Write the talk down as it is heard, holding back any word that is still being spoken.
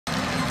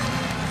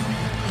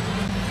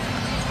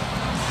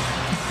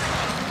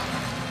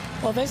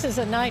Well, this is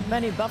a night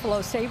many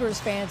Buffalo Sabres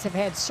fans have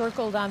had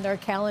circled on their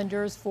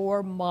calendars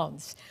for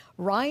months.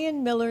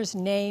 Ryan Miller's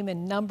name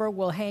and number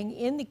will hang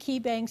in the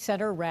KeyBank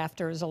Center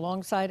rafters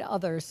alongside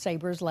other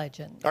Sabres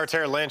legends. Our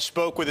Tara Lynch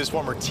spoke with his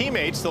former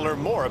teammates to learn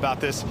more about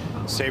this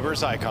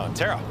Sabres icon.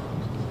 Tara.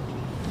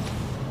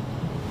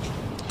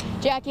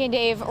 Jackie and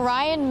Dave,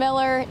 Ryan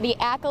Miller, the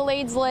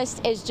accolades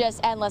list is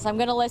just endless. I'm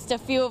going to list a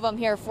few of them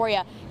here for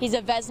you. He's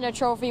a Vezina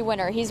Trophy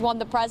winner. He's won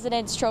the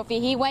President's Trophy.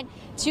 He went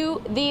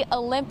to the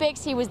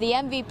Olympics. He was the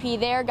MVP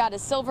there, got a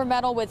silver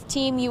medal with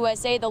Team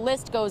USA. The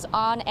list goes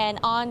on and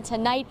on.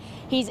 Tonight,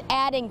 he's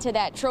adding to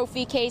that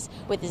trophy case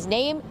with his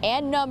name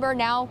and number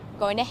now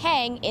going to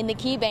hang in the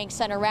KeyBank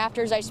Center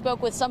rafters. I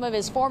spoke with some of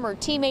his former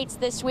teammates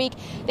this week.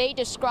 They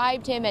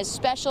described him as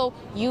special,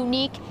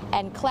 unique,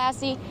 and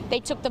classy. They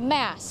took the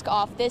mask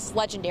off this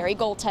legendary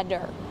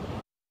goaltender.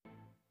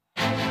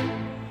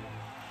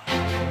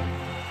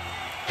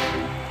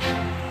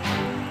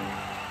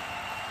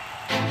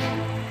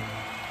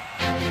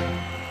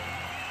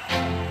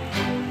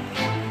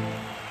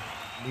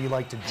 We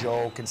like to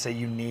joke and say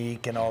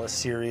unique and all this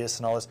serious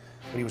and all this,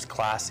 but he was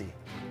classy.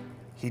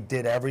 He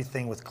did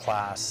everything with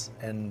class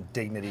and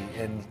dignity,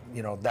 and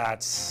you know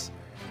that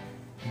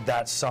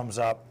sums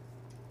up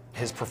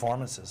his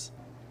performances.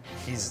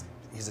 He's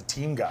a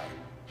team guy,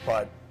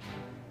 but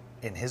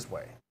in his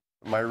way.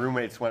 My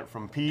roommates went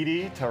from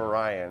Petey to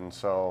Ryan,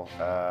 so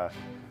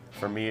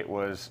for me it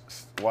was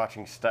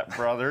watching Step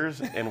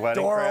Brothers in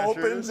Wedding Crashers.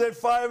 Door opens at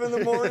 5 in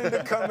the morning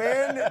to come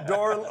in.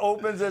 Door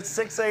opens at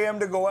 6 a.m.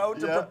 to go out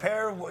to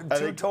prepare.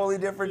 Two totally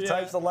different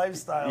types of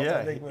lifestyles. Yeah,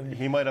 I think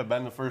he might have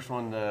been the first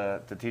one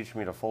to teach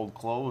me to fold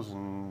clothes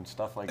and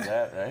stuff like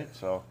that, right?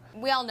 So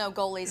we all know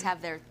goalies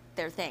have their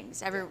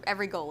things,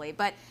 every goalie,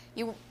 but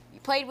you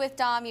played with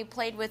Dom, you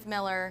played with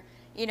Miller.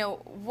 You know,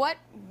 what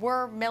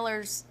were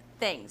Miller's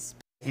things?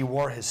 He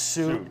wore his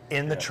suit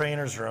in the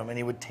trainer's room, and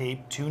he would tape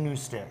 2 new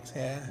sticks.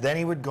 Then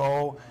he would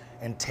go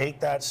and take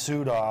that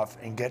suit off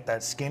and get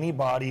that skinny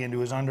body into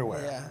his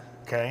underwear.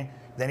 Okay?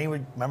 Then he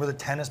would, remember the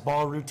tennis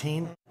ball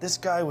routine? This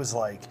guy was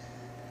like,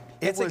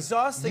 it's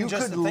exhausting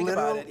just to think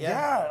about it.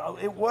 Yeah,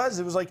 it was.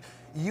 It was like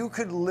you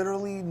could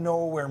literally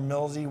know where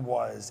Millsy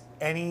was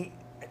any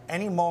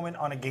moment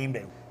on a game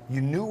day.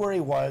 You knew where he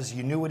was,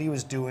 you knew what he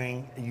was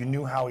doing, you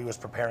knew how he was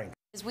preparing.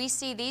 We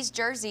see these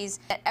jerseys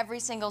at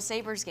every single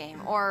Sabres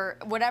game, or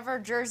whatever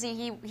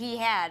jersey he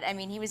had. I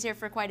mean, he was here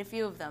for quite a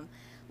few of them.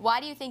 Why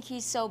do you think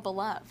he's so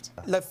beloved?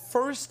 The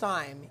first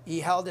time he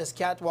held his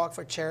catwalk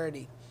for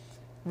charity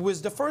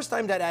was the first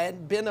time that I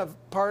had been a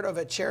part of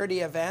a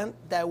charity event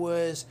that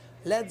was,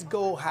 let's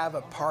go have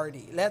a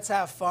party, let's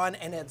have fun,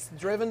 and it's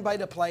driven by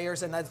the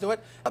players, and let's do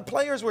it. The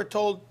players were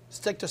told,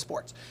 stick to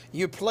sports.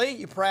 You play,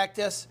 you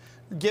practice,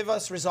 give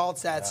us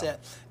results, that's it.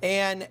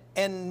 And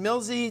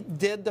Millsy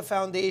did the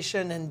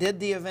foundation and did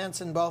the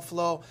events in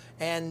Buffalo,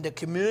 and the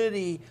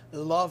community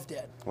loved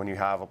it. when you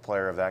have a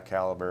player of that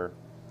caliber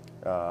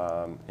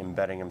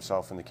embedding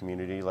himself in the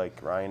community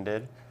like Ryan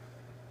did,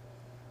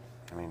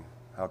 I mean,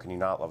 how can you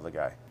not love the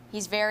guy?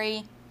 He's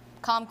very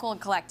calm, cool,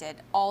 and collected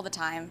all the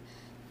time.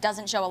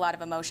 Doesn't show a lot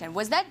of emotion.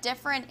 Was that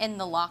different in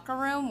the locker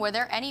room? Were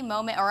there any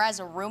moment, or as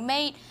a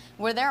roommate,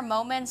 were there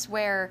moments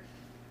where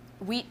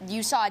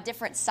you saw a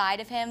different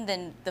side of him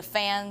than the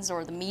fans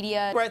or the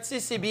media? We're at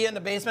CCB in the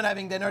basement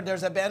having dinner.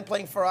 There's a band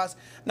playing for us.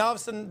 Now all of a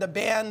sudden the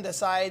band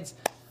decides,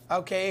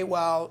 okay,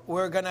 well,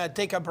 we're going to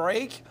take a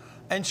break.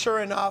 And sure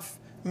enough,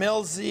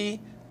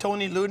 Millsy,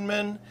 Tony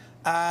Ludman,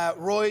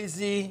 Roy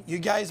Z, you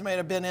guys might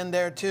have been in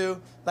there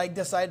too, like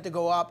decided to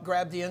go up,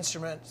 grab the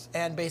instruments,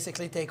 and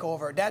basically take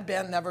over. That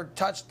band never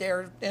touched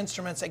their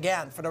instruments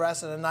again for the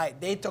rest of the night.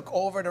 They took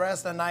over the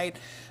rest of the night.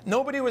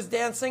 Nobody was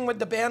dancing when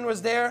the band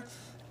was there.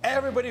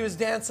 Everybody was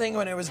dancing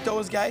when it was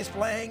those guys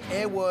playing.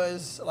 It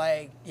was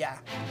like, yeah,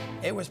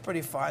 it was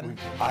pretty fun.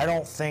 I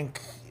don't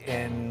think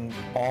in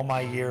all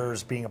my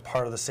years being a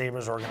part of the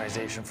Sabres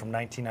organization from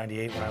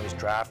 1998 when I was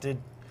drafted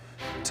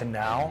to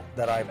now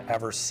that I've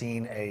ever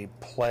seen a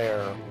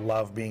player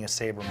love being a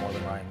Sabre more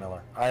than Ryan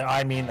Miller.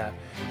 I mean that.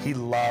 He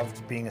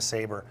loved being a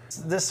Sabre.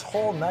 This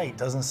whole night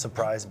doesn't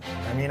surprise me.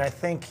 I mean, I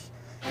think,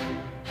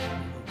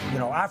 you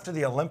know, after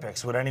the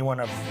Olympics, would anyone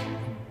have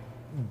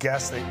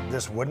guess that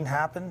this wouldn't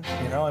happen?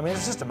 You know, I mean,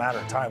 it's just a matter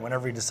of time.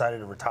 Whenever he decided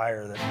to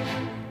retire, that,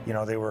 you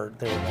know, they were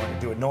going to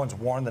do it. No one's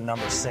worn the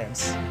number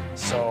since,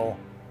 so,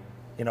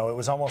 you know, it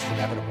was almost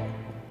inevitable.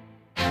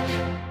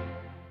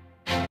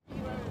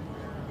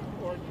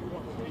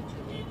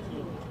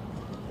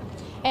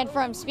 And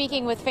from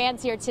speaking with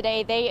fans here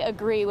today, they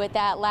agree with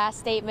that last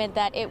statement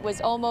that it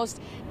was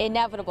almost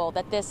inevitable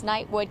that this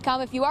night would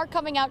come. If you are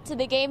coming out to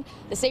the game,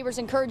 the Sabres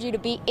encourage you to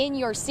be in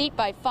your seat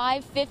by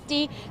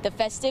 5:50. The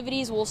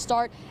festivities will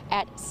start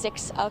at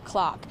 6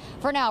 o'clock.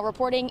 For now,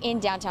 reporting in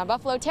downtown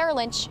Buffalo, Tara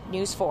Lynch,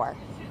 News 4.